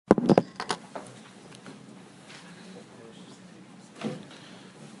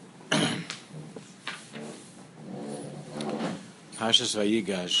Parshas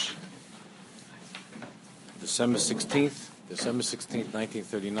Vayigash, December 16th,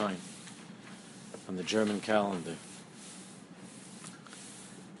 1939, on the German calendar,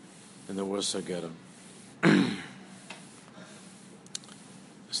 in the Warsaw Ghetto.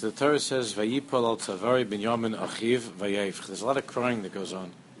 So the Torah says, Vayipol al Tzavari Binyamin Achiv Vayevch. There's a lot of crying that goes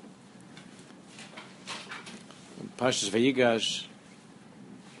on. In Parshas Vayigash,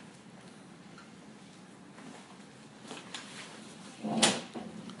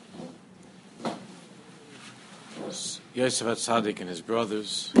 Yosef HaTzadik and his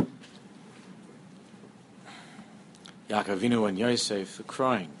brothers, Yaakov Avinu and Yosef, are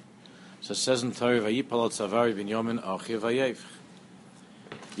crying. So it says in Torah, Vayipol al Tzavari Binyamin Achiv Vayevch.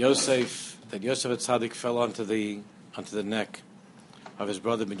 Yosef HaTzadik fell onto the neck of his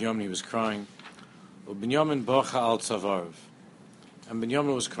brother Binyamin. He was crying. Binyamin bocha al Tzavarv, and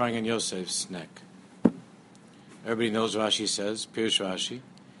Binyamin was crying on Yosef's neck. Everybody knows Rashi says, Pirush Rashi,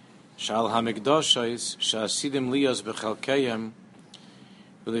 Shal hamikdashos shasidim liyos bechalkeyem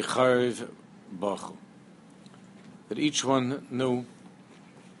v'licharv bochu. That each one knew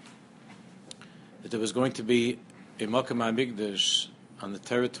that there was going to be a Makam HaMikdash on the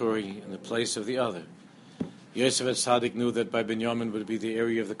territory and the place of the other. Yosef HaTzadik knew that by Binyamin would be the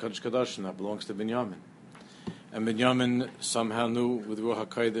area of the Kodesh Kodashim that belongs to Binyamin. And Binyamin somehow knew with Ruach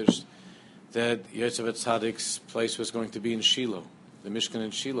HaKodesh that Yosef HaTzadik's place was going to be in Shiloh. The Mishkan in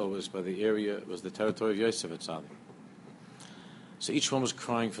Shiloh was the territory of Yosef HaTzadik. So each one was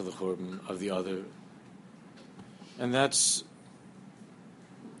crying for the Churban of the other. And that's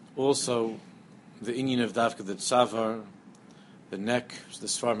also the inyan of Davka, the Tzavar, the neck. The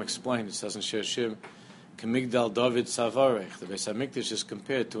Sfarim explained, it says in Shir Shir, Kemigdal David Tzavarech. The Beis HaMikdash is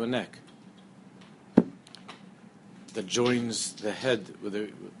compared to a neck that joins the head with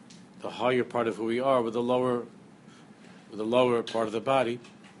the higher part of who we are with the lower part of the body.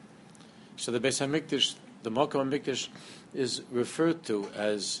 So the Beis HaMikdash, the Makam HaMikdash, is referred to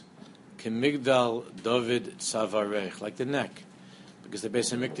as Kemigdal David Tzavarech, like the neck, because the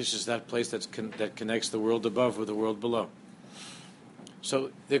Beis HaMikdash is that place that connects the world above with the world below.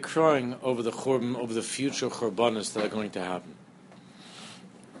 So they're crying over the Churban, over the future Churbanos that are going to happen.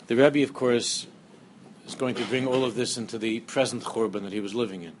 The Rebbe, of course, is going to bring all of this into the present Churban that he was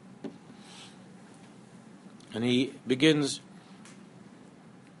living in. And he begins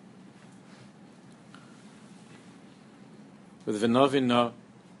with V'novina.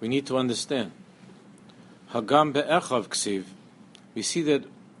 We need to understand Hagam be'echav ksiv. We see that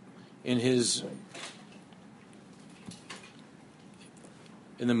in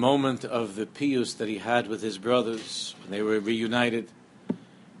the moment of the piyus that he had with his brothers when they were reunited,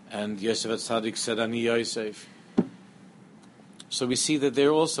 and Yosef HaTzadik said, Ani Yosef. So we see that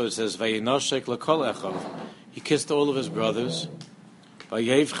there also it says, Vayinoshek l'kol echav. He kissed all of his brothers.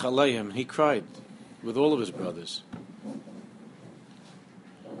 Vayevch aleim. He cried with all of his brothers.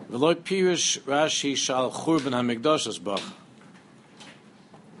 V'lo pirush Rashi shal churban hamikdashos bach.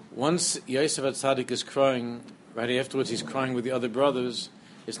 Once Yosef HaTzadik is crying, right afterwards he's crying with the other brothers.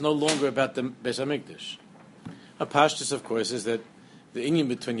 It's no longer about the Beis HaMikdash. A pashtus, of course, is that the inyan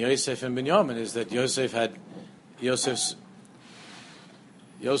between Yosef and Binyamin is that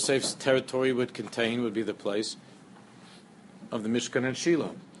Yosef's territory would be the place of the Mishkan and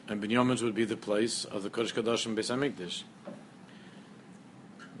Shiloh, and Binyamin's would be the place of the Kodesh Kodashim Beis HaMikdash.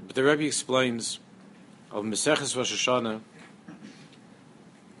 But the Rebbe explains of Meseches Rosh Hashanah,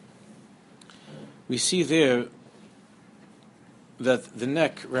 we see there that the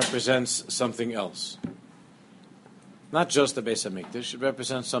neck represents something else. Not just the Beis HaMikdash, it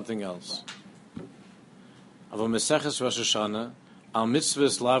represents something else. Of a Meseches Rosh Hashanah, Al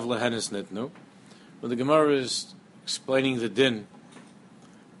Mitzvahs Lav Lehenes Nitnu, when the Gemara is explaining the din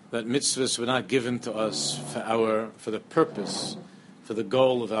that mitzvahs were not given to us for the purpose, for the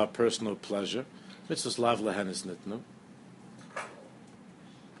goal of our personal pleasure. Mitzvahs Lav Lehenes Nitnu.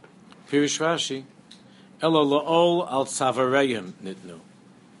 Pirush Rashi, Elo La'ol Al Tzavareyim Nitnu.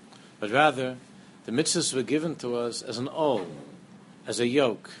 But rather, the mitzvahs were given to us as an ol, as a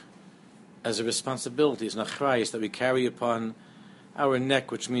yoke, as a responsibility, as an achrayis that we carry upon our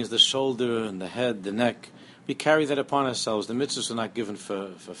neck, which means the shoulder and the head, the neck. We carry that upon ourselves. The mitzvahs are not given for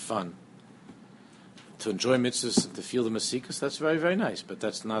fun. To enjoy mitzvahs, to feel the masikas, that's very, very nice, but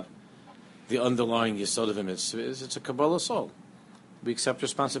that's not the underlying yesod of a mitzvah. It's a Kabbalah soul. We accept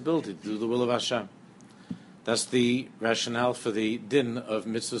responsibility to do the will of Hashem. That's the rationale for the din of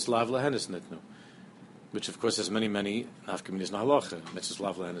mitzvahs lav lehenes nitnu, which of course has many nafkaminas nahalacha. Mitzvahs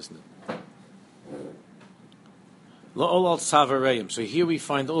lav lehenes nitnu. La'ol al tzavareyim. So here we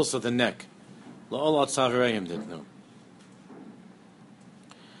find also the neck. La'ol al tzavareyim nitnu.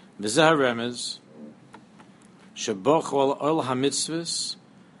 V'zeh remez shebochol ol hamitzvus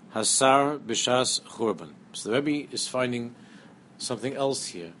hasar b'shas churban. So the Rebbe is finding something else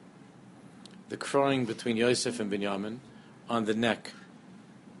here. The crying between Yosef and Binyamin on the neck,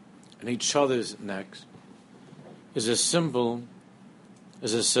 and each other's necks, is a symbol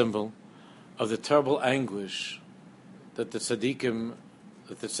of the terrible anguish that the tzaddikim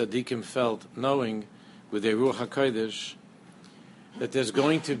felt, knowing with their Ruach HaKodesh that there's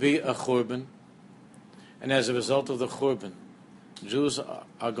going to be a churban, and as a result of the churban, Jews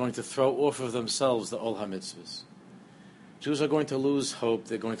are going to throw off of themselves the Ol HaMitzvahs. Jews are going to lose hope,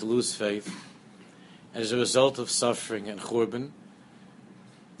 they're going to lose faith, and as a result of suffering and churban,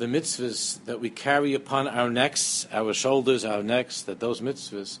 the mitzvahs that we carry upon our necks, our shoulders, our necks, that those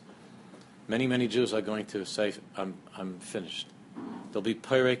mitzvahs, many, many Jews are going to say, I'm finished. There'll be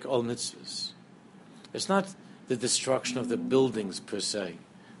Perek all mitzvahs. It's not the destruction of the buildings per se,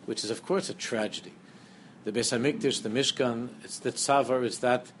 which is of course a tragedy. The Beis HaMikdash, the Mishkan, it's the Tzavar, it's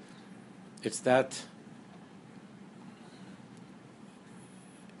that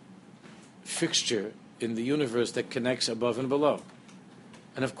fixture in the universe that connects above and below.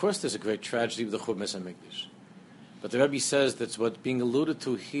 And of course there's a great tragedy with the Churban Beis HaMikdash. But the Rebbe says that what's being alluded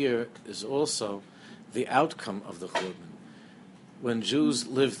to here is also the outcome of the Churban. When Jews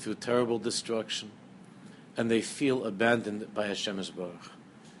live through terrible destruction and they feel abandoned by Hashem Yisborach,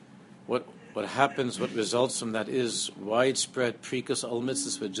 what happens, what results from that is widespread prikus ol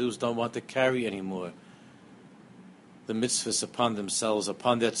mitzvahs, where Jews don't want to carry anymore the mitzvahs upon themselves,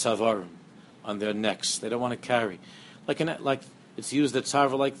 upon their tzavarim, on their necks. They don't want to carry. Like it's used at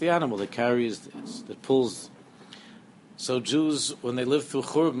tzavor like the animal that carries, that pulls. So Jews, when they live through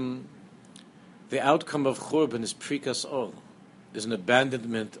churban, the outcome of churban is prikas ol, is an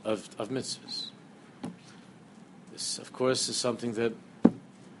abandonment of mitzvahs. This, of course, is something that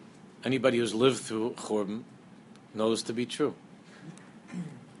anybody who's lived through churban knows to be true.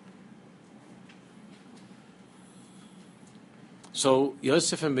 So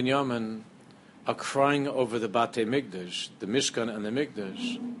Yosef and Binyamin are crying over the Batei Mikdash, the Mishkan and the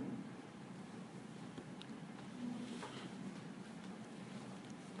Mikdash,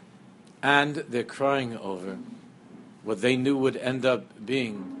 and they're crying over what they knew would end up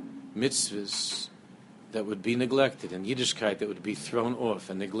being mitzvahs that would be neglected, and Yiddishkeit that would be thrown off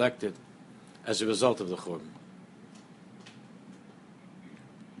and neglected as a result of the Churban.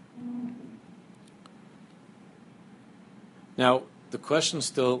 Now, the question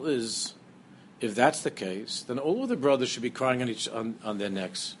still is, if that's the case, then all of the brothers should be crying on their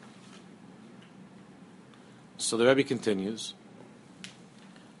necks. So the Rebbe continues,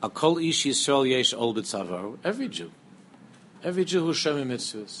 Akol ish Yisrael yesh ol b'tzavaru. Every Jew who's shomim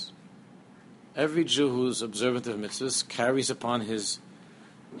mitzvahs, every Jew who's observant of mitzvahs carries upon his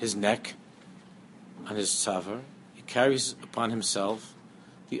neck, on his tzavar, he carries upon himself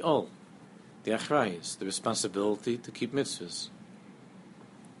the ol, the achrayis, the responsibility to keep mitzvahs.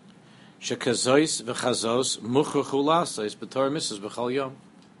 Shekazois v'chazos muchrachu lasais b'torah mitzvahs b'chal yom.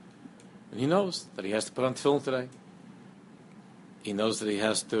 And he knows that he has to put on tefillin today. He knows that he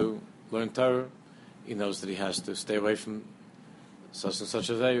has to learn Torah. He knows that he has to stay away from such and such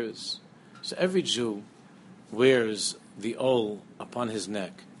aveiros. So every Jew wears the ol upon his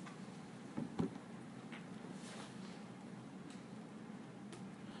neck.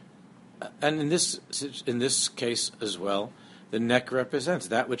 And in this case as well, the neck represents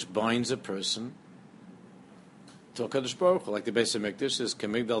that which binds a person to HaKadosh Baruch Hu. Like the Beis HaMikdash is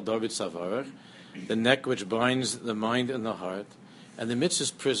Kemigdal David Savarach, the neck which binds the mind and the heart, and the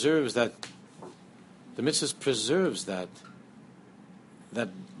mitzvah preserves that. The mitzvah preserves that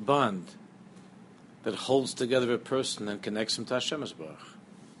bond that holds together a person and connects him to Hashem Yisborach.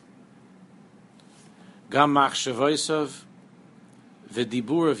 Gam machshavosav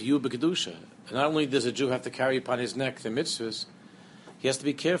v'dibur of yu b'kedusha. And not only does a Jew have to carry upon his neck the mitzvahs, he has to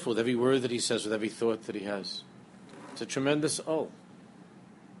be careful with every word that he says, with every thought that he has. It's a tremendous ol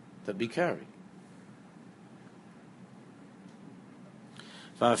that be carried.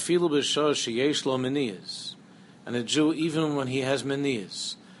 Va'afilu b'shor sheyesh lo meniyas. And a Jew, even when he has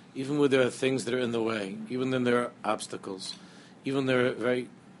meniyas, even when there are things that are in the way, even when there are obstacles, even when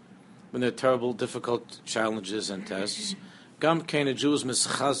there are terrible, difficult challenges and tests, Gam kein a Jew is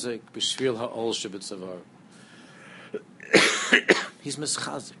mischazik b'shvil ha'ol shebetzavar. He's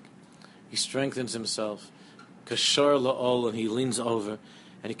mischazik. He strengthens himself. Kashar la'ol, and he leans over,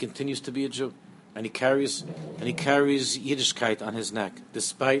 and he continues to be a Jew. And he carries Yiddishkeit on his neck,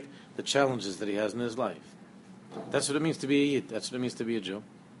 despite the challenges that he has in his life. That's what it means to be a Yid. That's what it means to be a Jew.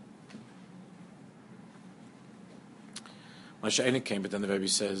 Masha came, but then the Rebbe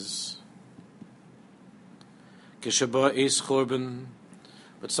says, Kishaba is churban,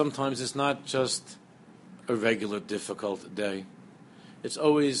 but sometimes it's not just a regular difficult day. It's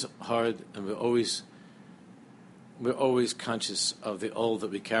always hard, and we're always conscious of the old that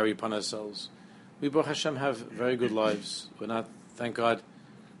we carry upon ourselves. We, Baruch Hashem, have very good lives. We're not, thank God,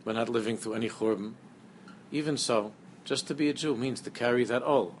 we're not living through any churban. Even so, just to be a Jew means to carry that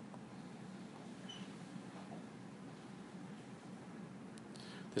all.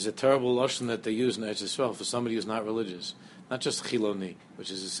 There's a terrible lashon that they use in Eretz Yisrael for somebody who's not religious, not just chiloni, which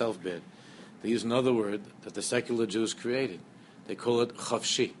is itself bad. They use another word that the secular Jews created. They call it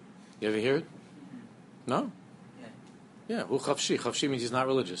chavshi. You ever hear it? No? Yeah, who chavshi? Chavshi means he's not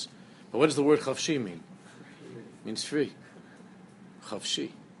religious. But what does the word chavshi mean? It means free. Chavshi.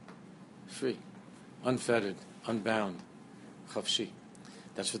 Free. Unfettered. Unbound. Chavshi.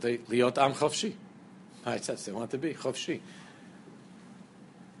 That's what they... Liot am chavshi. Right, that's they want to be. Chavshi.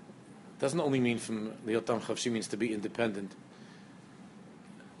 Doesn't only mean from Liot am chavshi means to be independent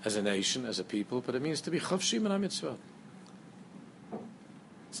as a nation, as a people, but it means to be chavshi min ha-mitzvot.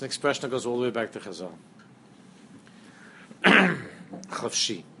 It's an expression that goes all the way back to Chazal.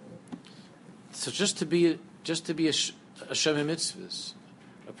 Chavshi. So just to be a Shemim Mitzvahs,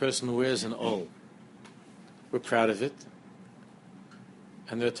 a person who wears an ol, we're proud of it,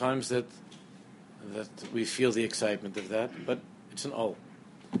 and there are times that we feel the excitement of that, but it's an ol.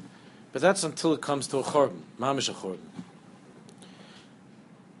 But that's until it comes to a chorban, mamish a chorban.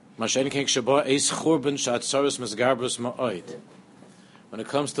 When it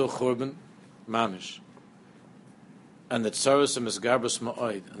comes to a chorban, mamish, and the tsaros and misgarbus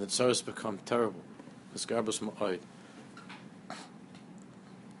ma'oid, and the tsaros become terrible, misgarbus ma'oid.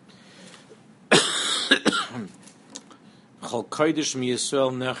 Chol kodesh mi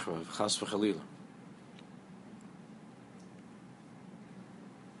Yisrael nechrav, chas v'chalila.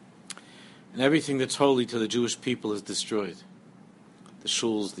 And everything that's holy to the Jewish people is destroyed. The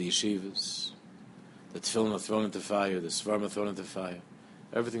shuls, the yeshivas, the tefillin are thrown into fire, the svarim are thrown into fire.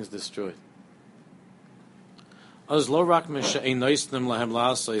 Everything's destroyed.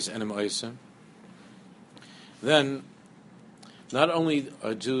 Then, not only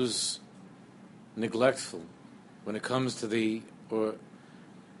are Jews neglectful when it comes to the mitzvahs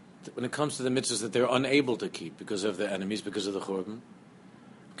that they're unable to keep because of their enemies, because of the churban.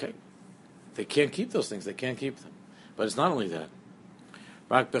 Okay, they can't keep those things. They can't keep them. But it's not only that.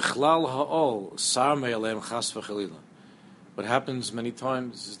 What happens many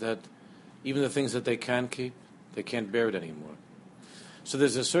times is that even the things that they can keep, they can't bear it anymore. So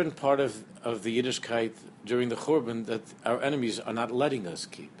there's a certain part of the Yiddishkeit during the Churban that our enemies are not letting us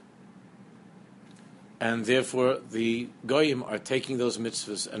keep. And therefore the Goyim are taking those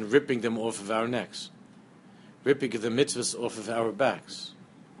mitzvahs and ripping them off of our necks, ripping the mitzvahs off of our backs.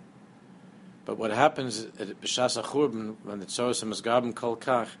 But what happens at B'shas HaChurban, when the Tzoros HaMizgarbim Kol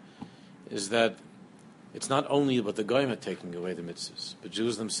Kach, is that it's not only about the Goyim are taking away the mitzvahs, but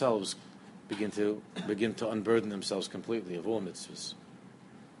Jews themselves begin to unburden themselves completely of all mitzvahs.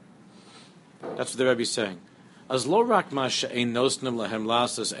 That's what the Rebbe is saying. As lo rak ma she'ein nosnim lahem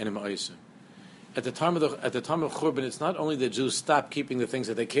lasas enim ha'osim. At the time of Churban, it's not only that Jews stop keeping the things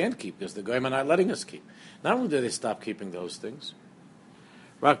that they can't keep, because the Goyim are not letting us keep. Not only do they stop keeping those things,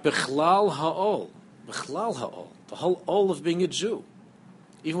 rak bechlal ha'ol, the whole ol of being a Jew,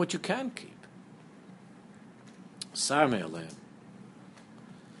 even what you can keep. Sarmei aleim,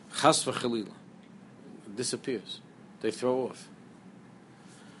 chas v'chalila, disappears. They throw off.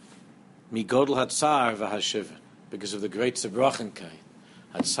 Migodl hatzar v'hashiver, because of the great zebrachenkeit,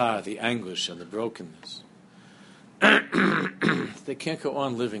 hatzar, the anguish and the brokenness. They can't go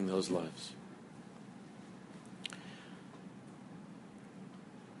on living those lives.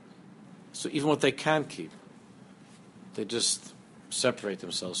 So even what they can keep, they just separate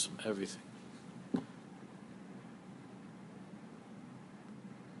themselves from everything.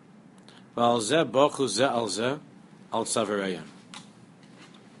 So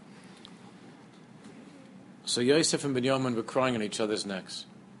Yosef and Binyamin were crying on each other's necks.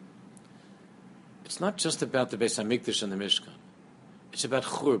 It's not just about the Beis HaMikdash and the Mishkan. It's about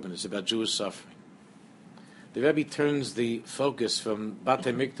Churban. It's about Jewish suffering. The Rebbe turns the focus from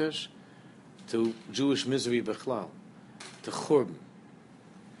Batei Mikdash to Jewish misery bechlal, to Churban.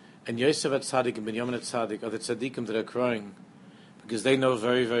 And Yosef at Tzaddik and Binyamin at Tzaddik are the Tzaddikim that are crying because they know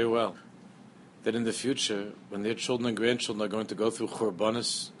very, very well that in the future, when their children and grandchildren are going to go through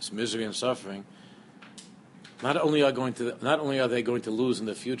Churbanis, misery and suffering, not only are they going to lose in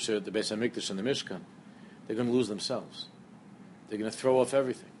the future the Beis HaMikdash and the Mishkan, they're going to lose themselves. They're going to throw off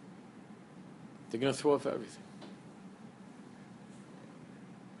everything. They're going to throw off everything.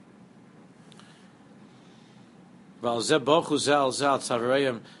 V'al zeh bochu zeh al zeh al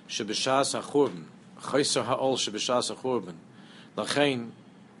tzavarayim shebishas hachurban, chayser ha'ol shebishas hachurban. Lachein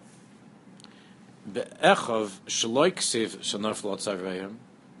be'echav shaloi ksiv shenaflu al tzavarayim.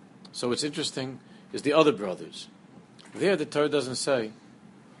 So what's interesting is the other brothers. There the Torah doesn't say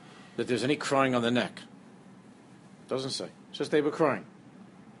that there's any crying on the neck. Doesn't say. It's just they were crying.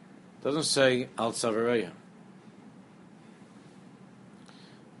 Doesn't say al tzavarayim.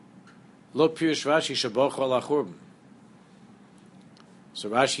 Lo pirush Rashi shabochu al hachurban. So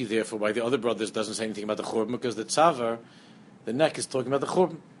Rashi, therefore, why the other brothers doesn't say anything about the churban, because the tzavar, the neck, is talking about the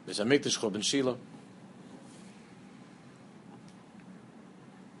churban. There's a mikdash churban Shiloh.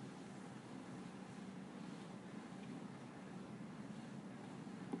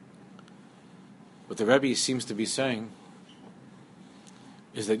 What the Rebbe seems to be saying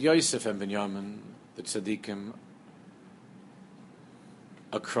is that Yosef and Binyamin, the tzaddikim,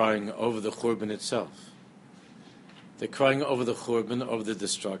 are crying over the churban itself. They're crying over the churban, over the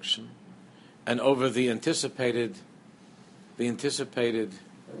destruction, and over the anticipated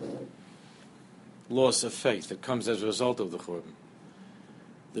loss of faith that comes as a result of the churban.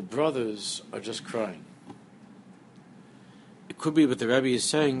 The brothers are just crying. It could be what the Rebbe is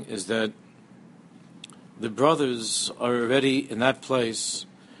saying is that the brothers are already in that place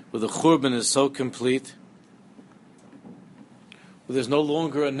where the churban is so complete, where there's no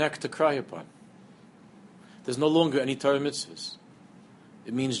longer a neck to cry upon. There's no longer any Torah mitzvahs.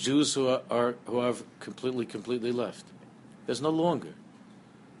 It means Jews who are completely left. There's no longer.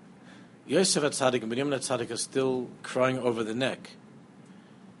 Yosef HaTzadik and Binyamin HaTzadik are still crying over the neck.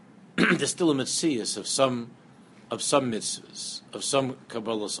 There's still a mitzias of some mitzvahs, of some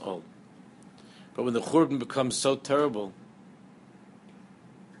Kabbalah's all. But when the churban becomes so terrible,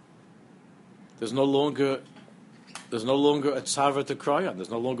 there's no longer a tzavar to cry on.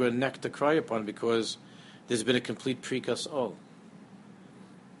 There's no longer a neck to cry upon, because there's been a complete prikas all.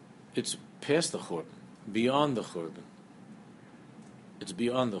 It's past the churban, beyond the churban. It's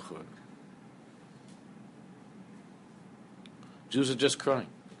beyond the churban. Jews are just crying.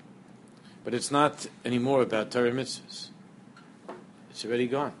 But it's not anymore about Torah mitzvahs. It's already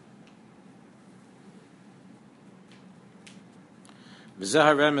gone. V'zeh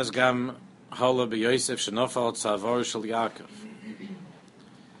haremez gam hala b'Yosef shenofal tzavar shel Yaakov.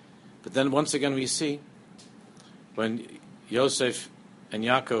 But then once again we see, when Yosef and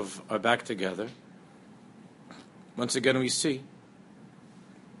Yaakov are back together, once again we see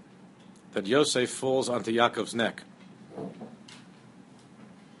that Yosef falls onto Yaakov's neck.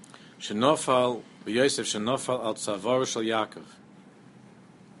 Shenofal b'Yosef shenofal al tzavar shel Yaakov.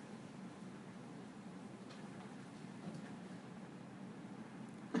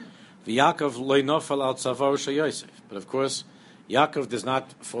 V'Yaakov loy nofal al tzavar shel Yosef. But of course, Yaakov does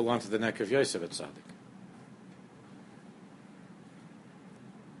not fall onto the neck of Yosef HaTzadik.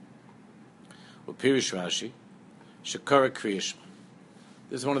 Pirush Rashi, Shekara Kriyishma.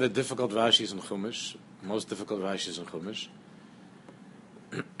 This is one of the difficult Rashis in Chumash, most difficult Rashis in Chumash,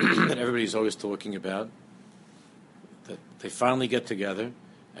 that everybody's always talking about. That they finally get together,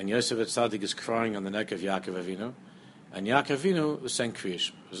 and Yosef HaTzadik is crying on the neck of Yaakov Avinu, and Yaakov Avinu was saying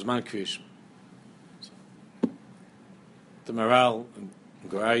Kriyishma, Zman Kriyishma. The Maral and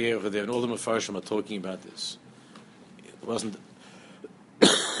Goraye over there, and all the Mefarshim are talking about this. It wasn't.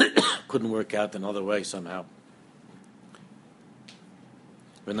 Couldn't work out another way somehow.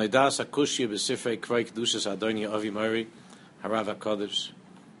 When Naidas Akushia b'Sifrei Krei Kedushas Adonia Avi Mori Harav HaKadosh,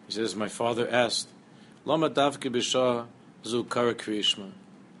 he says, my father asked, Lama Davke B'Shah Zu Kara Kriyishma.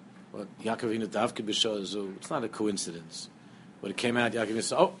 Well, Yaakov Avinu Davke B'Shah Zu. It's not a coincidence. When it came out, Yaakov Avinu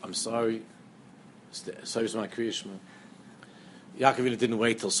said, oh, I'm sorry. Sorry for my Kriyishma. Yaakov Avinu didn't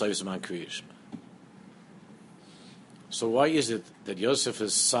wait till sorry for my Kriyishma. So why is it that Yosef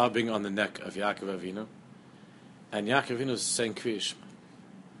is sobbing on the neck of Yaakov Avinu, and Yaakov Avinu is saying Kriyishma?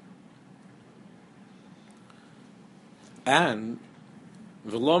 And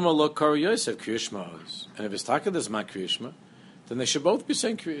V'loma lo kar Yosef Kriyishma is. And if it's taka there's my Kriyishma, then they should both be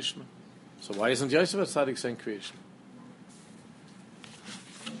saying Kriyishma. So why isn't Yosef HaTzadik saying Kriyishma?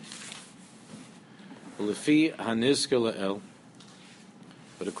 Lefi hanizke le'el.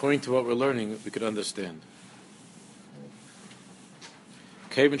 But according to what we're learning, we could understand.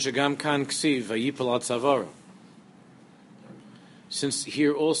 Since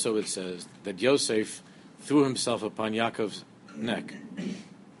here also it says that Yosef threw himself upon Yaakov's neck.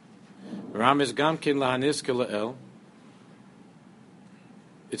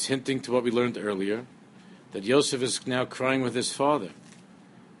 It's hinting to what we learned earlier, that Yosef is now crying with his father.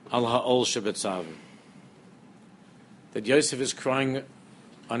 Al ha'ol shebetzaver. That Yosef is crying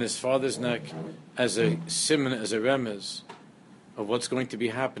on his father's neck as a siman, as a remez of what's going to be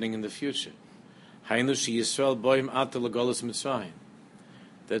happening in the future.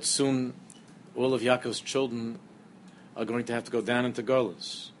 That soon all of Yaakov's children are going to have to go down into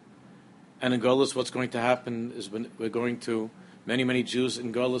Golus. And in Golus, what's going to happen is many Jews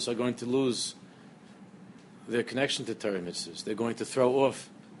in Golus are going to lose their connection to Torah mitzvahs. They're going to throw off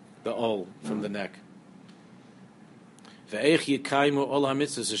the ol from the neck. So Yosef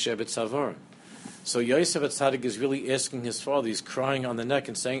Atzadik is really asking his father, he's crying on the neck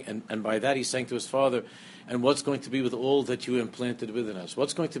and saying, and by that he's saying to his father, and what's going to be with all that you implanted within us?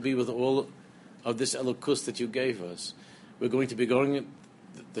 What's going to be with all of this elokus that you gave us? We're going to be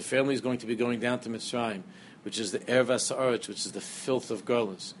the family is going to be going down to Mitzrayim, which is the ervas haaretz, which is the filth of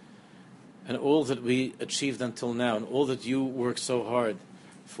Golus. And all that we achieved until now, and all that you worked so hard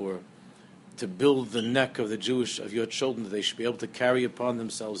for, to build the neck of your children, that they should be able to carry upon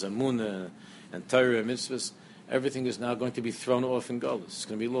themselves Amunah and Torah and mitzvahs, everything is now going to be thrown off in Golus. It's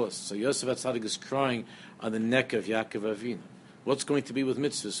going to be lost. So Yosef Atzadik is crying on the neck of Yaakov Avinu. What's going to be with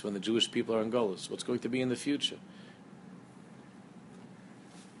mitzvahs when the Jewish people are in Golus? What's going to be in the future?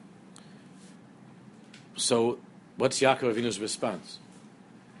 So, what's Yaakov Avinu's response?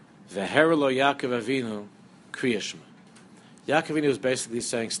 V'her lo Yaakov Avinu kriya shema. Yaakov Avinu is basically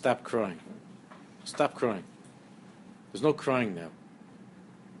saying, stop crying. Stop crying. There's no crying now.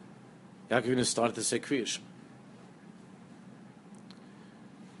 Yaakov Avinu started to say kriya shema.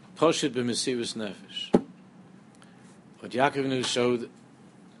 Poshit b'mesirus nefesh. What Yaakov Avinu showed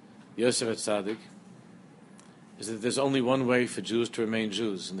Yosef Atzadik is that there's only one way for Jews to remain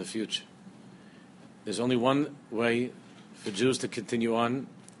Jews in the future. There's only one way for Jews to continue on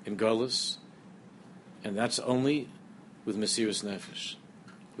in Golus, and that's only with Mesirus Nefesh,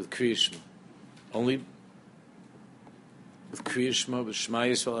 with Kriya Shema. Only with Kriya Shema, with Shema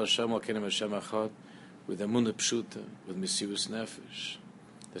Yisrael Hashem Elokeinu Hashem Echad, with Amunah Pshuta, with Mesirus Nefesh.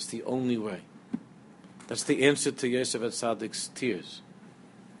 That's the only way. That's the answer to Yosef Atzadik's tears.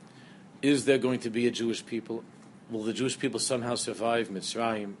 Is there going to be a Jewish people? Will the Jewish people somehow survive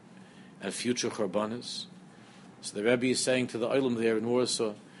Mitzrayim and future Churbanos? So the Rebbe is saying to the Olam there in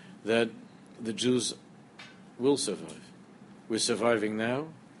Warsaw that the Jews will survive. We're surviving now,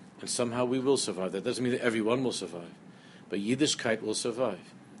 and somehow we will survive. That doesn't mean that everyone will survive, but Yiddishkeit will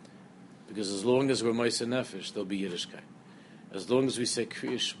survive. Because as long as we're Moshe Nefesh, there'll be Yiddishkeit. As long as we say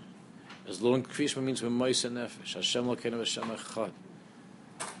Kriya Shema, as long Kriya Shema means we're Moshe Nefesh, Hashem Elokeinu Hashem Echad.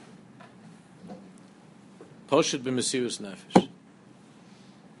 Poshet b'Mesirus Nefesh.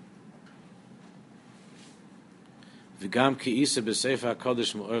 V'gam ki isa b'sefer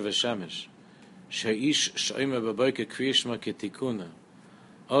HaKadosh Me'or V'Shemesh she'ish shomer b'boker Kriya Shema ketikuna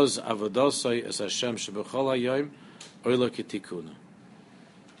oz avodosai es Hashem shebechol hayom oila ketikuna.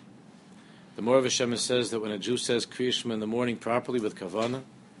 The Me'or V'Shemesh says that when a Jew says Kriya Shema in the morning properly with kavanah,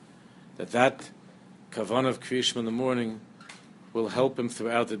 that kavanah of Kriya Shema in the morning will help him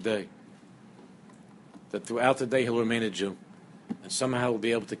throughout the day. That throughout the day he'll remain a Jew, and somehow he'll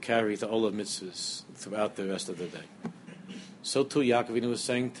be able to carry the Olav mitzvahs throughout the rest of the day. So too, Yaakov Avinu was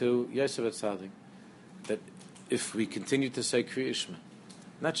saying to Yosef Atzadik that if we continue to say Kriya Shema,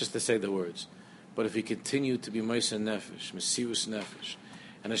 not just to say the words, but if we continue to be Moshe Nefesh, Mesirus Nefesh,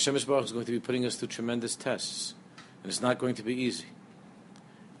 and Hashem Yisbarach is going to be putting us through tremendous tests, and it's not going to be easy.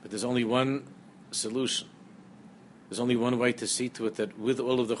 But there's only one solution. There's only one way to see to it that with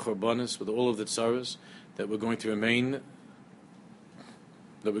all of the Churbanos, with all of the tzaras, that we're going to remain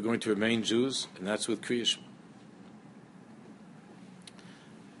Jews, and that's with Kriya Shema.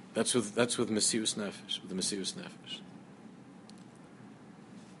 That's with Mesirus Nefesh, with the Mesirus Nefesh.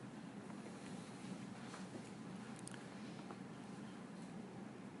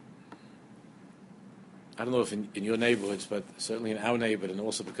 I don't know if in your neighborhoods, but certainly in our neighborhood, and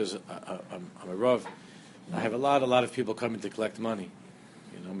also because I'm a Rav, I have a lot of people coming to collect money.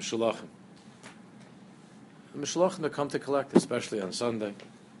 Meshulachim. The Meshulachim that come to collect, especially on Sunday.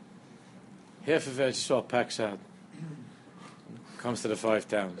 Half of Eretz Yisrael packs out, comes to the 5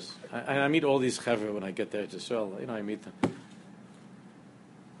 towns. I meet all these chevra when I get there to Yisrael. I meet them.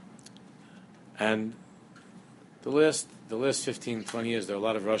 And the last 15, 20 years, there are a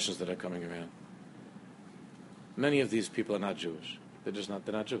lot of Russians that are coming around. Many of these people are not Jewish. They're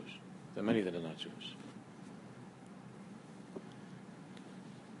not Jewish. There are many that are not Jewish.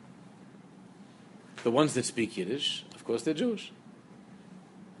 The ones that speak Yiddish, of course, they're Jewish.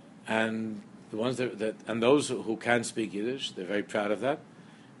 And the ones and those who can speak Yiddish, they're very proud of that,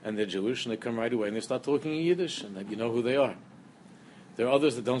 and they're Jewish, and they come right away and they start talking in Yiddish, and then you know who they are. There are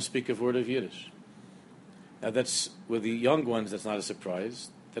others that don't speak a word of Yiddish. Now, that's with the young ones. That's not a surprise.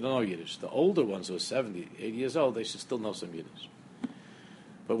 They don't know Yiddish. The older ones who are 70, 80 years old, they should still know some Yiddish.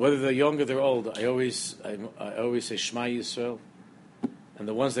 But whether they're young or they're old, I always say Shema Yisrael. And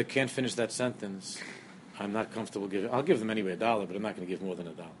the ones that can't finish that sentence, I'm not comfortable giving. I'll give them anyway $1, but I'm not going to give more than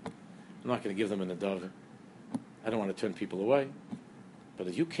 $1. I'm not going to give them an $1. I don't want to turn people away. But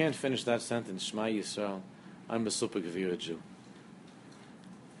if you can't finish that sentence, Shema Yisrael, I'm a super Gevira Jew.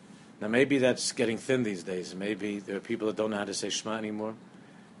 Now maybe that's getting thin these days. Maybe there are people that don't know how to say Shema anymore.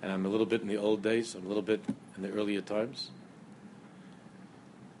 And I'm a little bit in the old days. I'm a little bit in the earlier times.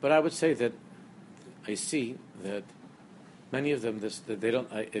 But I would say that I see that many of them, that they don't.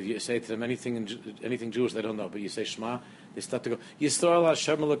 If you say to them anything Jewish, they don't know. But you say Shema, they start to go Yisrael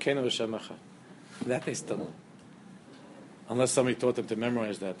Hashem Elokeinu Hashem Echad. That they still know. Unless somebody taught them to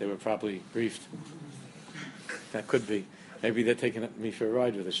memorize that, they were probably briefed. That could be. Maybe they're taking me for a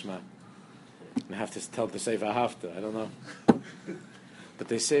ride with the Shema. And I have to tell them to say V'ahavta. I don't know. But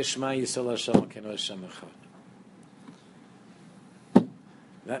they say Shema Yisrael Hashem Elokeinu Hashem Echad.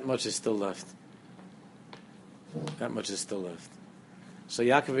 That much is still left. That much is still left. So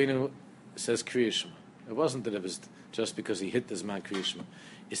Yaakov Avinu says Kriya Shema. It wasn't that it was just because he hit the Zman Kriya Shema.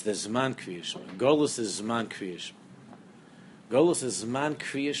 It's the Zman Kriya Shema. Golus is Zman Kriya Shema. Golus is Zman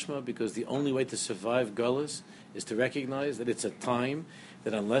Kriya Shema because the only way to survive Golus is to recognize that it's a time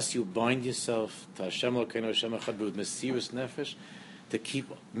that unless you bind yourself to Hashem Elokeinu Hashem Echad with Mesiras Nefesh, to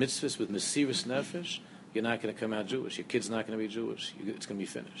keep mitzvahs with Mesiras Nefesh, you're not going to come out Jewish. Your kid's not going to be Jewish. It's going to be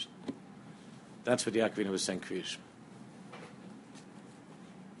finished. That's what Yaakov Avinu was saying, Kriya Shema.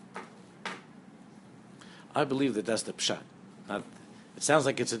 I believe that that's the pshat. It sounds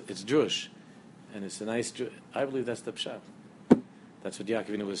like it's Jewish, and it's a nice. I believe that's the pshat. That's what Yaakov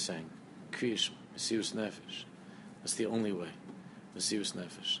Avinu was saying. Kriya Shema, Mesiras Nefesh. That's the only way. Mesiras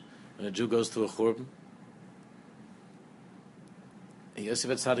Nefesh. When a Jew goes to a churban,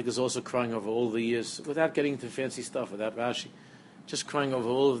 Yosef Tzaddik is also crying over all the years, without getting into fancy stuff, without Rashi, just crying over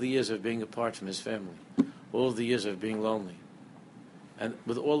all of the years of being apart from his family, all of the years of being lonely. And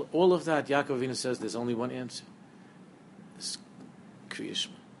with all of that, Yaakov Avinu says there's only one answer. This Kriya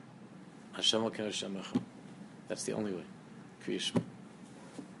Shema. Hashem Elokeinu Hashem Echad. That's the only way. Kriya Shema.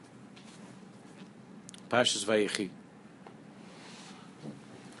 Parshas Vayechi.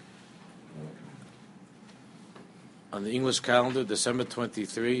 On the English calendar, December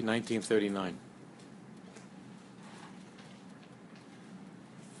 23, 1939.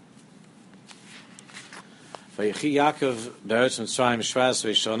 Vayechi Yaakov be'eretz Mitzrayim shvas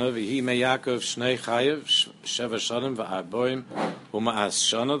v'shana v'hi me Yaakov shnei chayev sheva shanim v'arboim u'ma'as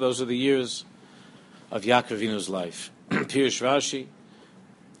shana. Those are the years of Yaakov Avinu's life. Pirush Rashi,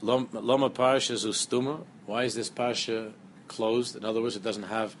 Loma Parsha Zustuma. Why is this Parsha closed? In other words, it doesn't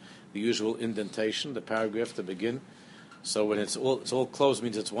have the usual indentation, the paragraph to begin. So when it's all closed,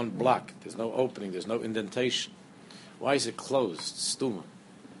 means it's one block. There's no opening. There's no indentation. Why is it closed? Stuma.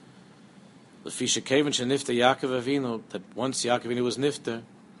 L'fisha kevin shenifta Yaakov Avinu, that once Yaakov Avinu was nifta,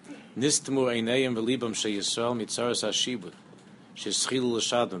 nistemu einayim v'libam sheyisrael mitzaras hashibud sheschilu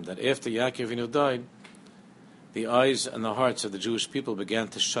l'shadam. That after Yaakov Avinu died, the eyes and the hearts of the Jewish people began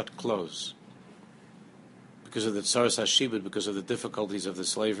to shut close because of the tzaras hashibud, because of the difficulties of the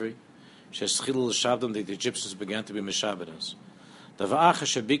slavery. Sheschilu l'shabdam, the Egyptians began to be meshabedas. Dava'acha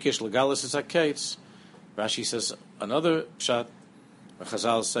shebikesh legalis is haketz. Rashi says another pshat.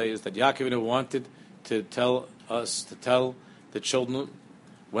 Chazal say is that Yaakov Avinu wanted to tell the children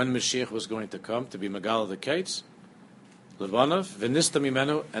when Mashiach was going to come, to be Megal of the Kates, Levanov, V'nista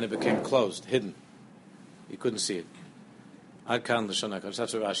Mimenu, and it became closed, hidden. You couldn't see it. Ad kan l'shon HaKodesh.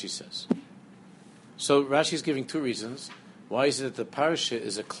 That's what Rashi says. So Rashi is giving two reasons. Why is it that the parasha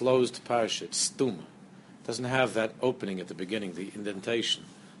is a closed parasha? It's stuma. It doesn't have that opening at the beginning, the indentation,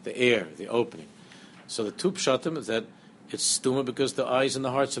 the air, the opening. So the two pshatim is that it's stuma because the eyes and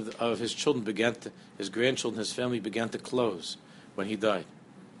the hearts of his children his grandchildren, his family began to close when he died.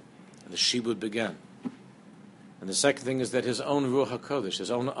 And the shibud began. And the second thing is that his own Ruach HaKodesh, his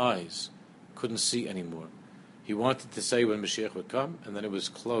own eyes, couldn't see anymore. He wanted to say when Mashiach would come, and then it was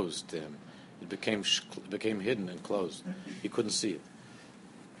closed to him. It became hidden and closed. He couldn't see it.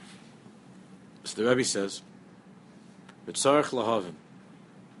 So the Rebbe says, "B'tzarech lahavim."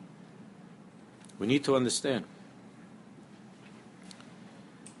 We need to understand.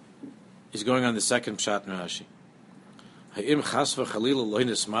 He's going on the second pshat in Rashi. Ha'im chas v'chalila lo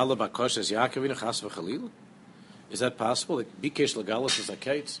nismala b'kosh as Yaakov Avinu chas v'chalila? Is that possible? That bikesh legalis is a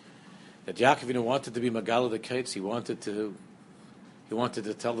kates? That Yaakov Avinu wanted to be Megala the kates? He wanted to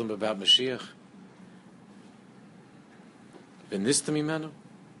tell them about Mashiach. V'nista mimenu,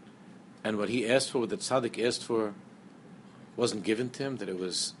 and what he asked for, what the tzaddik asked for, wasn't given to him, that it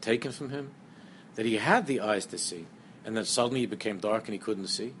was taken from him, that he had the eyes to see, and then suddenly it became dark and he couldn't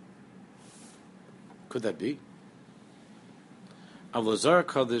see? Could that be? Av Zohar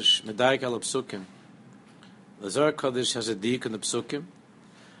Kodesh Medaik al Psukim. The Zohar Kodesh has a dik in the Psukim.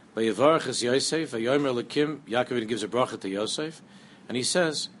 Vayevarach es Yosef, Vayomer Elokim. Yaakov gives a bracha to Yosef, and he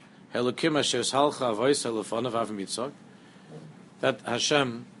says, Elokim asher salcha avoisa lefanav avim Yitzchak. That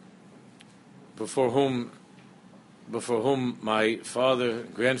Hashem, before whom my father,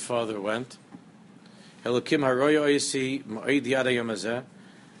 grandfather went, Elokim haroya oyisi ma'id yad hayom hazeh.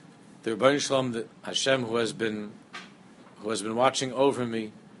 The Rebbeinu Shalom, the Hashem who has been watching over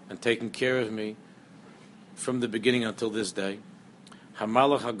me and taking care of me from the beginning until this day.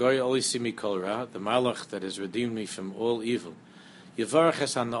 Hamalach hagoy oyisi mikol ra, the Malach that has redeemed me from all evil. Yevarach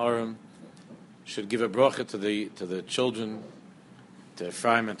es hanaorim should give a bracha to the children, to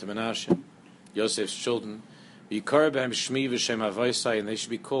Ephraim and to Menashe, Yosef's children. Yikar b'hem shmi v'shem avoisai, and they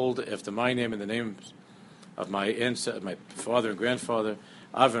should be called after my name and the names of my ancestor, my father and grandfather,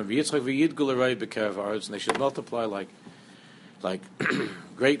 Avram v'Yitzchak v'Yidgul arei b'kerev haaretz, and they should multiply like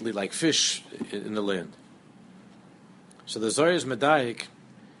greatly, like fish in the land. So the Zohar is medayik.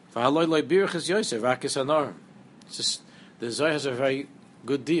 V'haloi loy birach es Yosef rakis hanarim. It's just the Zohar has a very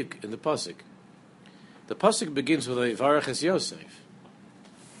good dik in the pasuk. The pasuk begins with a varach es Yosef,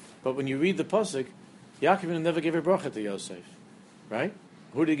 but when you read the pasuk, Yaakov never gave a bracha to Yosef, right?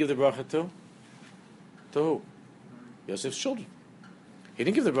 Who did he give the bracha to? To who? Yosef's children. He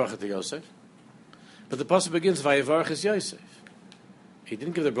didn't give the bracha to Yosef, but the pasuk begins vayevarach es Yosef. He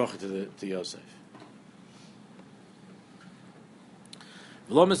didn't give the bracha to Yosef.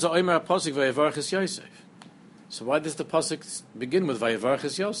 V'lo mizah omer pasuk vayevarach es Yosef. So why does the pasuk begin with vayevarach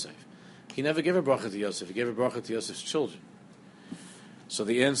es Yosef? He never gave a bracha to Yosef. He gave a bracha to Yosef's children. So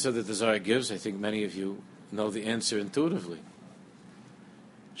the answer that the Zohar gives, I think many of you know the answer intuitively.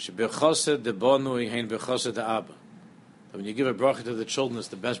 Shebechosed de bonu hein bechosed de abba. When you give a bracha to the children, it's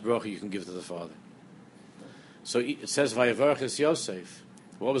the best bracha you can give to the father. So it says vayevarach es Yosef.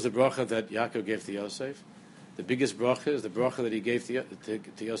 What was the bracha that Yaakov gave to Yosef? The biggest bracha is the bracha that he gave to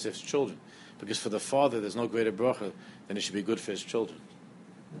Yosef's children. Because for the father, there's no greater bracha than it should be good for his children.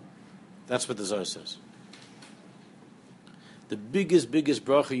 That's what the Zohar says. The biggest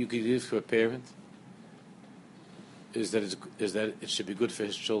bracha you could give to a parent is that it should be good for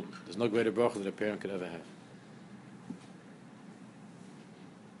his children. There's no greater bracha that a parent could ever have.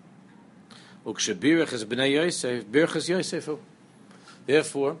 Ukshabirach is b'nei Yosef, birach is Yosef.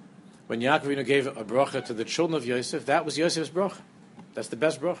 Therefore, when Yaakov gave a bracha to the children of Yosef, that was Yosef's bracha. That's the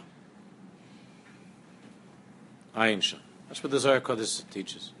best bracha. Ayin Shah. That's what the Zohar Kodesh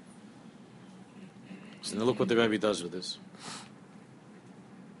teaches. So now look what the Rebbe does with this.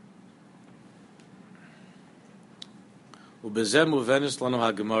 Ubezeh muvenis lanu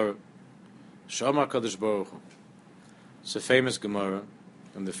haGemara Shomar Kadosh Baruch Hu. It's a famous Gemara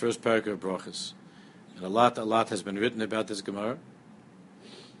in the first paragraph of Brachas, and a lot has been written about this Gemara.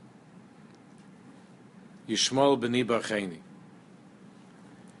 Yishmael b'ni Barcheni.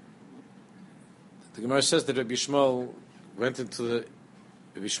 The Gemara says that Rabbi Yishmael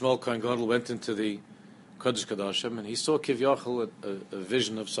Kohen Gadol went into the Kodesh Kodashim, and he saw Kivyachol a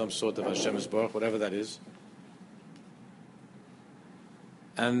vision of some sort of Hashem's Baruch, whatever that is.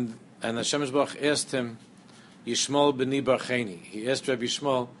 And Hashem's Baruch asked him, Yishmael b'ni Barcheni. He asked Rabbi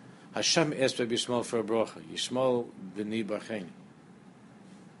Yishmael, Hashem asked Rabbi Yishmael for a bracha. Yishmael b'ni Barcheni.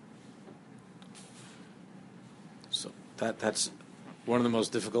 So that's one of the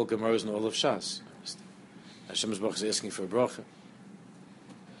most difficult Gemaras in all of Shas. Hashem's Baruch is asking for a bracha.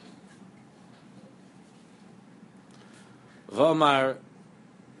 V'amar,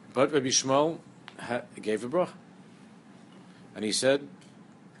 but Rabbi Yishmael gave a bracha, and he said,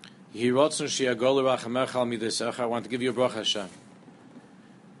 I want to give you a bracha, Hashem.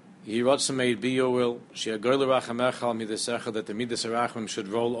 May it be your will that the Midas Arachim should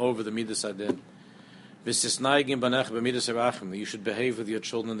roll over the Midas Adin. That you should behave with your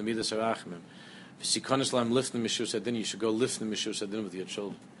children in the Midas Arachim. You should go lift the Mishus Adin with your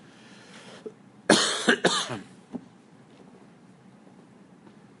children.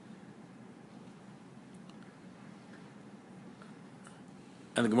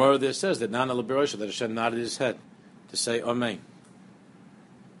 And the Gemara there says that Nana L'Berosha, that Hashem nodded his head to say Amen.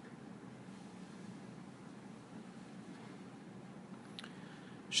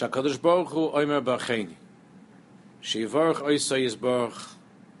 Shakadosh Baruch Hu Omer Barcheni. Sheyivarach Oisai Yisbarach.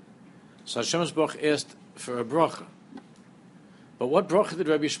 So Hashem's Baruch asked for a bracha. But what bracha did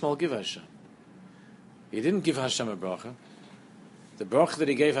Rabbi Yishmael give Hashem? He didn't give Hashem a bracha. The bracha that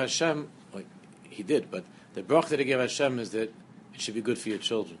he gave Hashem, he did, but The bracha that he gave Hashem is that it should be good for your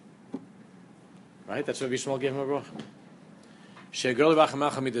children. Right? That's why Rabbi Shmuel gave him a bracha. He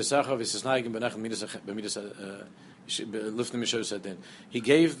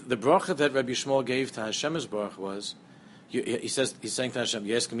gave the bracha that Rabbi Shmuel gave to Hashem's bracha was, he's saying to Hashem,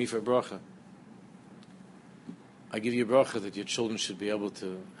 you're asking me for a bracha. I give you a bracha that your children should be able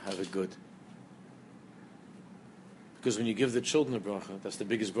to have it good. Because when you give the children a bracha, that's the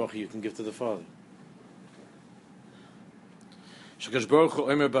biggest bracha you can give to the father. So Rabbi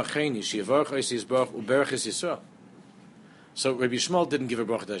Shmuel didn't give a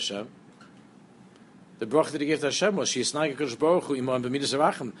bracha to Hashem. The bracha that he gave to Hashem was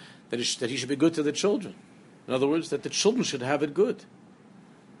that he should be good to the children. In other words, that the children should have it good.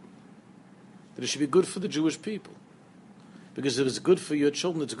 That it should be good for the Jewish people. Because if it's good for your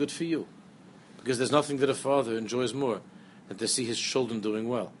children, it's good for you. Because there's nothing that a father enjoys more than to see his children doing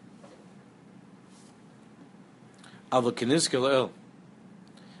well. The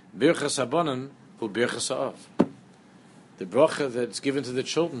bracha that's given to the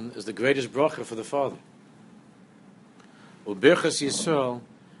children is the greatest bracha for the father. And that's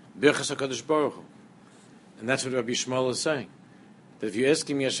what Rabbi Shmuel is saying. That if you're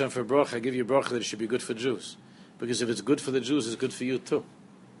asking me Hashem for a bracha, I give you a bracha that it should be good for Jews. Because if it's good for the Jews, it's good for you too.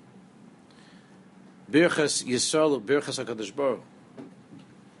 Birchas Yisrael, Birchas HaKadosh Baruch.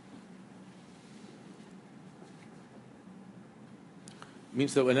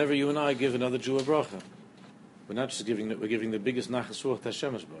 Means that whenever you and I give another Jew a bracha, we're not just giving we're giving the biggest nachas ruach to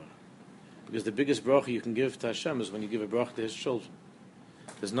Hashem's bracha. Because the biggest bracha you can give to Hashem is when you give a bracha to His children.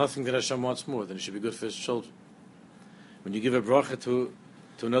 There's nothing that Hashem wants more than it should be good for His children. When you give a bracha to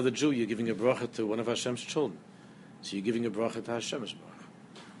another Jew, you're giving a bracha to one of Hashem's children. So you're giving a bracha to Hashem's bracha.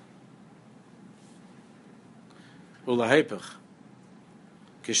 Ulahepech,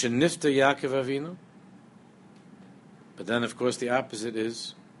 kishenifta Yaakov Avinu. But then, of course, the opposite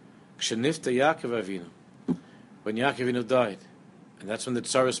is kishenifta Yaakov Avinu. When Yaakov Avinu died, and that's when the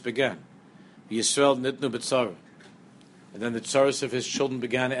tsaros began. Yisrael nitnu b'tzara, and then the tsaros of his children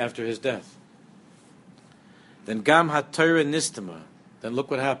began after his death. Then gam ha-Torah nistama. Then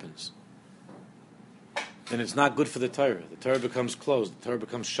look what happens. Then it's not good for the Torah. The Torah becomes closed. The Torah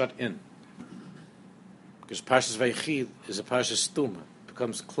becomes shut in. Because Parshas Vayechi is a Parshas Stuma. It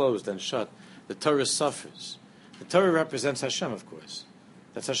becomes closed and shut. The Torah suffers. The Torah represents Hashem, of course.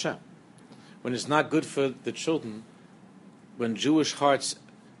 That's Hashem. When it's not good for the children, when Jewish hearts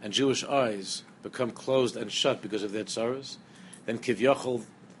and Jewish eyes become closed and shut because of their tzaras, then Kivyachol,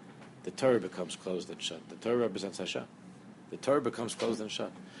 the Torah becomes closed and shut. The Torah represents Hashem. The Torah becomes closed and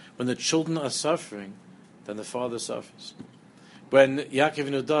shut. When the children are suffering, then the father suffers. When Yaakov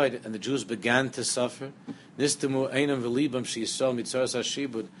Avinu died and the Jews began to suffer, Nistamu Einam V'Libam She'Yisrael Mitzaras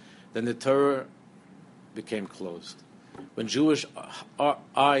HaShibud, then the Torah became closed. When Jewish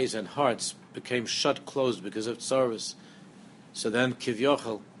eyes and hearts became shut, closed because of tzaras, so then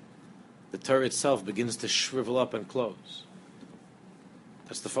Kivyachol, the Torah itself begins to shrivel up and close.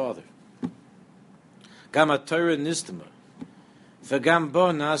 That's the father. Gam Torah Nistama. V'gam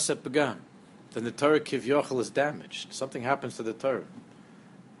bo nasa p'gam. Then the Torah Kivyachol is damaged. Something happens to the Torah.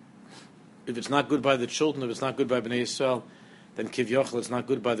 If it's not good by the children, if it's not good by Bnei Yisrael, then Kivyachol it's not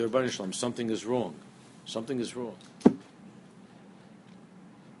good by the Rebbeinu Shalom. Something is wrong. Something is wrong.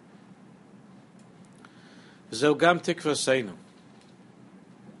 Zeu gam tikva seinu.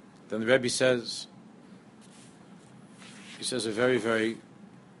 Then the Rebbe says, he says a very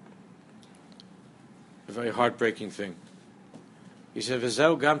heartbreaking thing. He said,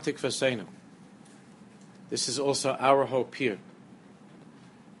 "V'zeu gam tikva seinu." This is also our hope here.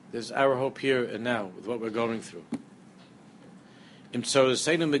 There's our hope here and now with what we're going through. Im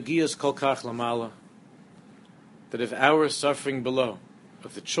tzoraseinu megiyas kol kach lamala. That if our suffering below,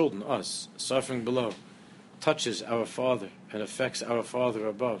 of the children, us, suffering below, touches our Father and affects our Father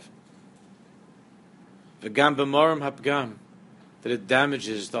above, v'gam b'marim hapgam, that it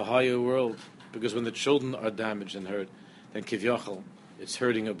damages the higher world, because when the children are damaged and hurt, then kivyachol, it's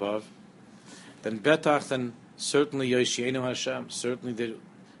hurting above. Then betach, then certainly Yoshienu Hashem, certainly that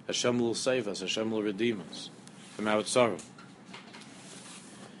Hashem will save us, Hashem will redeem us from our sorrow.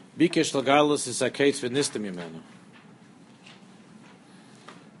 Bikesh lagalus is haketz v'nistam yimenu.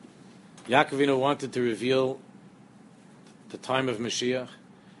 Yaakov Avinu wanted to reveal the time of Mashiach,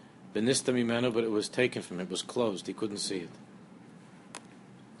 v'nistam yimenu, but it was taken from him, it was closed, he couldn't see it.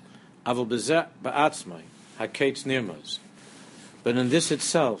 Aval b'zeh ba'atzmai, haketz nirmaz. But in this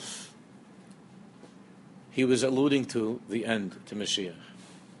itself, he was alluding to the end, to Mashiach.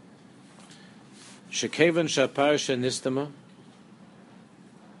 Shekevan shaparsha nistama,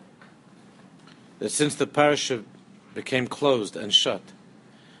 that since the parasha became closed and shut,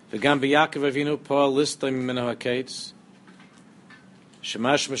 v'gam b'Yaakov Avinu Paul listam mimenu haketz,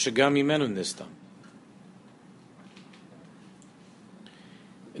 shemash meshagam mimenu nistam.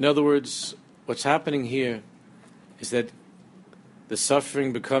 In other words, what's happening here is that the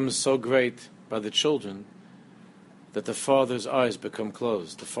suffering becomes so great by the children that the father's eyes become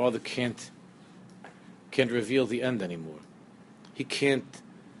closed. The father can't reveal the end anymore. He can't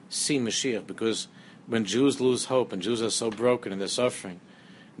see Mashiach, because when Jews lose hope and Jews are so broken and they're suffering,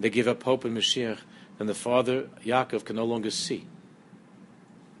 they give up hope in Mashiach, then the father, Yaakov, can no longer see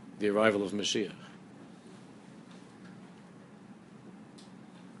the arrival of Mashiach.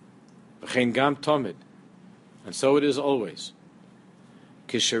 V'chein gam tomid, and so it is always.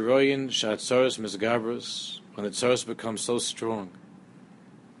 Kisheroyin shatzaros mizgabros, when the tzaros becomes so strong,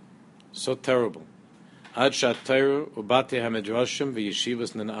 so terrible. Ad shatayru ubate hamedrashim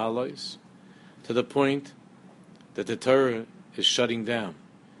v'yeshivas nen'alois, to the point that the Torah is shutting down,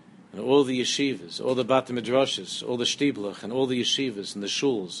 and all the yeshivas, all the bate midrashis, all the shtiblach, and all the yeshivas and the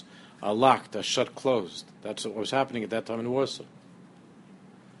shuls are locked, are shut, closed. That's what was happening at that time in Warsaw.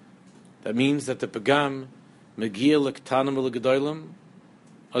 That means that the pagam megia lektanim u'legedolim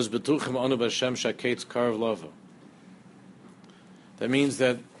az betuchim anu b'Hashem shaketz karav lavo. That means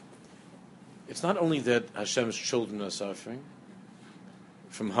that it's not only that Hashem's children are suffering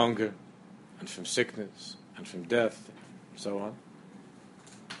from hunger and from sickness and from death and so on,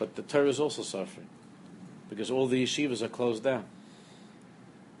 but the Torah is also suffering because all the yeshivas are closed down.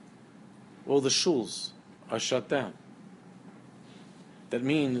 All the shuls are shut down. That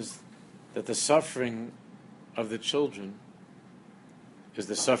means that the suffering of the children is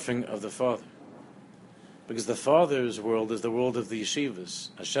the suffering of the father. Because the father's world is the world of the yeshivas.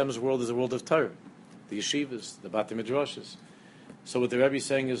 Hashem's world is the world of Torah, the yeshivas, the bate midrashas. So what the Rebbe is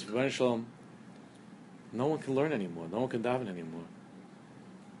saying is, Shalom, no one can learn anymore. No one can daven anymore.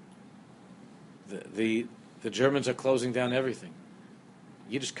 The Germans are closing down everything.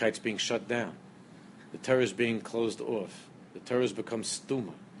 Yiddishkeit's being shut down. The Torah is being closed off. The Torah has become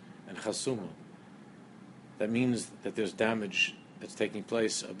stuma and chasuma. That means that there's damage that's taking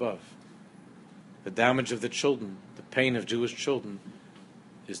place above. The damage of the children, the pain of Jewish children,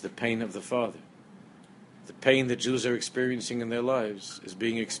 is the pain of the father. The pain that Jews are experiencing in their lives is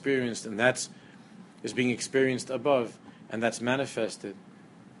being experienced, and is being experienced above, and that's manifested,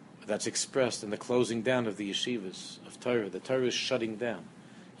 that's expressed in the closing down of the yeshivas of Torah. The Torah is shutting down.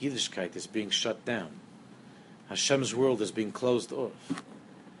 Yiddishkeit is being shut down. Hashem's world is being closed off.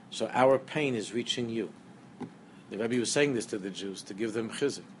 So our pain is reaching you. The Rebbe was saying this to the Jews to give them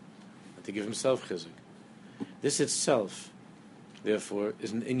chizuk, and to give himself chizuk. This itself, therefore,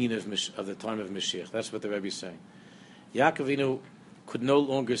 is an inyan of the time of Mashiach. That's what the Rebbe is saying. Yaakov Avinu could no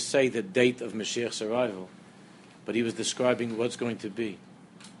longer say the date of Mashiach's arrival, but he was describing what's going to be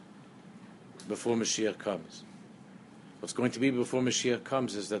before Mashiach comes. What's going to be before Mashiach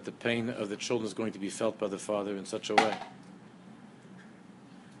comes is that the pain of the children is going to be felt by the father in such a way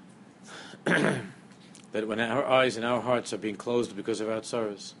that when our eyes and our hearts are being closed because of our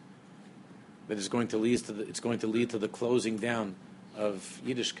sorrows, that it's going to lead to the closing down of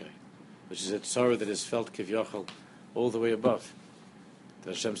Yiddishkeit, which is a sorrow that is felt kivyachol all the way above.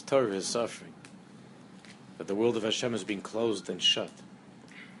 That Hashem's Torah is suffering, that the world of Hashem is being closed and shut,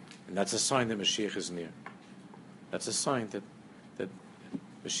 and that's a sign that Mashiach is near. That's a sign that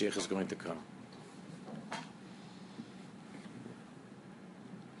Mashiach is going to come.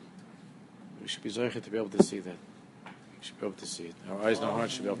 We should be zocher to be able to see that. We should be able to see it. Our eyes and our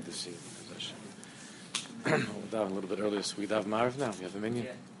hearts should be able to see it. We'll daven a little bit earlier, so we daven Ma'ariv now. We have a minyan.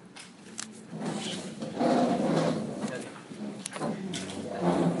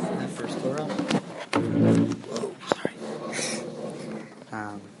 First Torah. Whoa, sorry.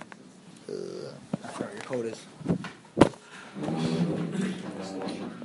 Sorry, your code is.